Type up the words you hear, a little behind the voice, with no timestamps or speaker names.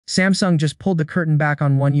Samsung just pulled the curtain back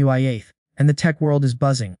on One UI 8, and the tech world is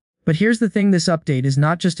buzzing. But here's the thing, this update is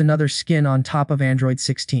not just another skin on top of Android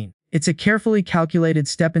 16. It's a carefully calculated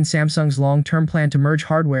step in Samsung's long-term plan to merge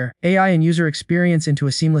hardware, AI and user experience into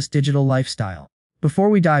a seamless digital lifestyle. Before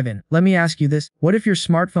we dive in, let me ask you this: what if your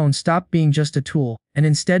smartphone stopped being just a tool, and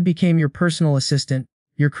instead became your personal assistant,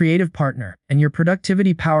 your creative partner, and your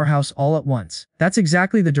productivity powerhouse all at once? That's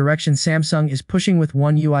exactly the direction Samsung is pushing with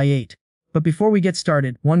One UI 8. But before we get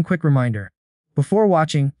started, one quick reminder. Before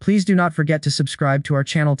watching, please do not forget to subscribe to our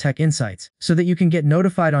channel Tech Insights, so that you can get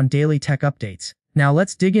notified on daily tech updates. Now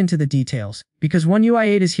let's dig into the details, because One UI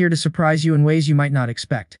 8 is here to surprise you in ways you might not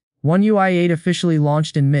expect. One UI 8 officially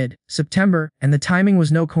launched in mid-September, and the timing was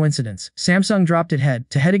no coincidence. Samsung dropped it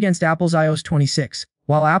head-to-head against Apple's iOS 26.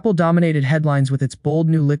 While Apple dominated headlines with its bold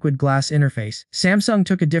new liquid glass interface, Samsung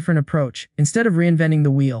took a different approach. Instead of reinventing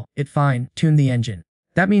the wheel, it fine-tuned the engine.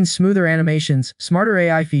 That means smoother animations, smarter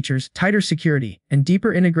AI features, tighter security, and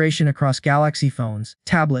deeper integration across Galaxy phones,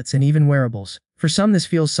 tablets, and even wearables. For some this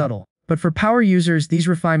feels subtle, but for power users these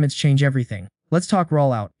refinements change everything. Let's talk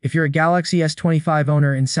rollout. If you're a Galaxy S25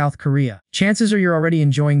 owner in South Korea, chances are you're already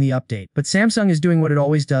enjoying the update. But Samsung is doing what it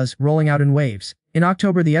always does, rolling out in waves. In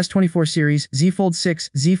October, the S24 series, Z Fold 6,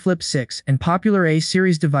 Z Flip 6, and popular A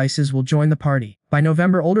series devices will join the party. By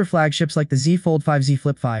November, older flagships like the Z Fold 5, Z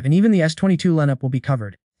Flip 5, and even the S22 lineup will be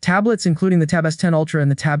covered. Tablets, including the Tab S10 Ultra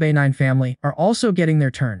and the Tab A9 family, are also getting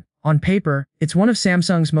their turn. On paper, it's one of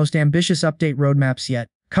Samsung's most ambitious update roadmaps yet,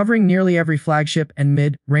 covering nearly every flagship and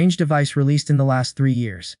mid-range device released in the last 3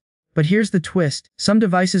 years. But here's the twist: some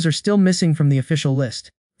devices are still missing from the official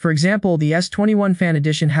list. For example, the S21 Fan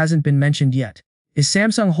Edition hasn't been mentioned yet. Is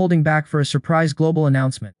Samsung holding back for a surprise global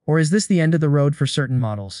announcement, or is this the end of the road for certain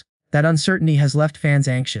models? That uncertainty has left fans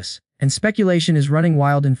anxious, and speculation is running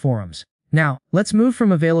wild in forums. Now, let's move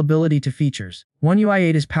from availability to features. One UI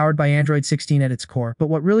 8 is powered by Android 16 at its core, but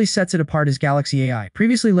what really sets it apart is Galaxy AI.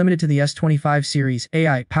 Previously limited to the S25 series,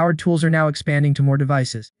 AI-powered tools are now expanding to more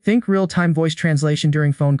devices. Think real-time voice translation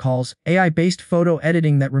during phone calls, AI-based photo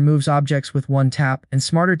editing that removes objects with one tap, and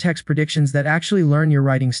smarter text predictions that actually learn your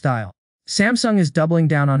writing style. Samsung is doubling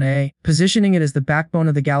down on AI, positioning it as the backbone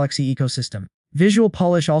of the Galaxy ecosystem. Visual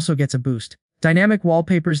polish also gets a boost. Dynamic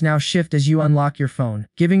wallpapers now shift as you unlock your phone,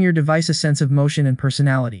 giving your device a sense of motion and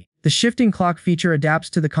personality. The shifting clock feature adapts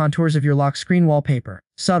to the contours of your lock screen wallpaper,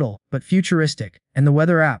 subtle but futuristic, and the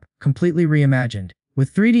weather app, completely reimagined.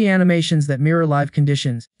 With 3D animations that mirror live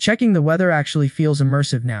conditions, checking the weather actually feels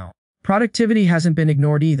immersive now. Productivity hasn't been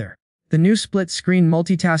ignored either. The new split-screen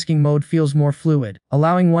multitasking mode feels more fluid,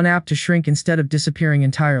 allowing one app to shrink instead of disappearing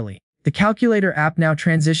entirely. The Calculator app now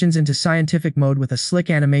transitions into scientific mode with a slick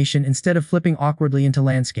animation instead of flipping awkwardly into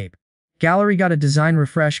landscape. Gallery got a design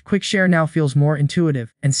refresh, Quick Share now feels more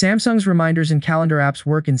intuitive, and Samsung's reminders and calendar apps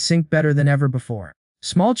work in sync better than ever before.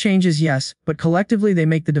 Small changes, yes, but collectively they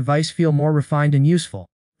make the device feel more refined and useful.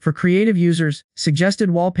 For creative users, suggested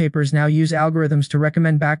wallpapers now use algorithms to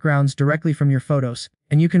recommend backgrounds directly from your photos,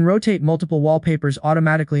 and you can rotate multiple wallpapers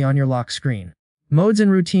automatically on your lock screen. Modes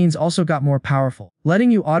and routines also got more powerful, letting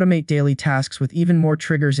you automate daily tasks with even more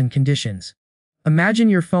triggers and conditions. Imagine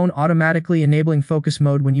your phone automatically enabling focus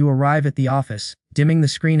mode when you arrive at the office, dimming the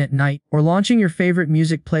screen at night, or launching your favorite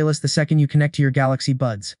music playlist the second you connect to your Galaxy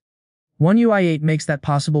Buds. One UI 8 makes that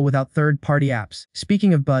possible without third-party apps.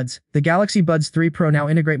 Speaking of Buds, the Galaxy Buds 3 Pro now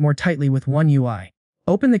integrate more tightly with One UI.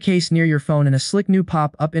 Open the case near your phone and a slick new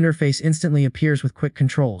pop-up interface instantly appears with quick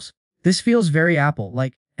controls. This feels very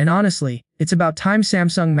Apple-like. And honestly, it's about time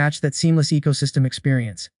Samsung matched that seamless ecosystem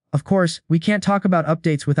experience. Of course, we can't talk about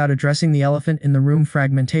updates without addressing the elephant in the room: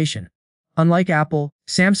 fragmentation. Unlike Apple,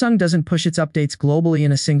 Samsung doesn't push its updates globally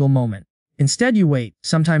in a single moment. Instead you wait,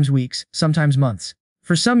 sometimes weeks, sometimes months.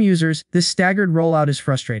 For some users, this staggered rollout is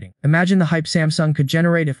frustrating. Imagine the hype Samsung could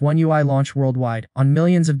generate if One UI launched worldwide, on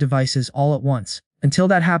millions of devices all at once. Until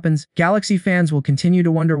that happens, Galaxy fans will continue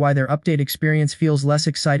to wonder why their update experience feels less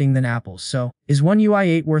exciting than Apple's. So, is One UI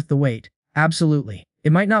 8 worth the wait? Absolutely.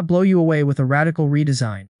 It might not blow you away with a radical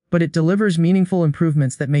redesign, but it delivers meaningful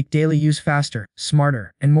improvements that make daily use faster,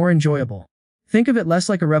 smarter, and more enjoyable. Think of it less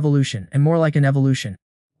like a revolution and more like an evolution.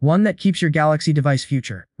 One that keeps your Galaxy device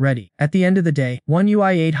future ready. At the end of the day, One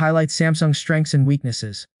UI 8 highlights Samsung's strengths and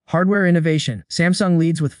weaknesses. Hardware innovation. Samsung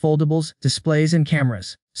leads with foldables, displays, and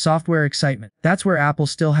cameras. Software excitement. That's where Apple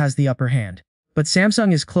still has the upper hand. But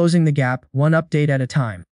Samsung is closing the gap, one update at a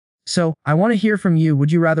time. So, I want to hear from you.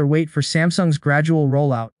 Would you rather wait for Samsung's gradual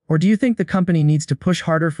rollout, or do you think the company needs to push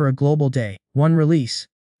harder for a global day one release?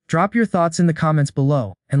 Drop your thoughts in the comments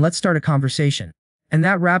below, and let's start a conversation. And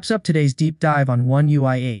that wraps up today's deep dive on One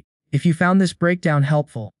UI 8. If you found this breakdown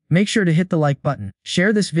helpful, Make sure to hit the like button,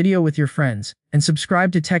 share this video with your friends, and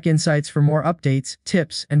subscribe to Tech Insights for more updates,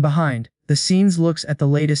 tips, and behind the scenes looks at the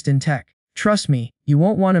latest in tech. Trust me, you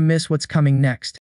won't want to miss what's coming next.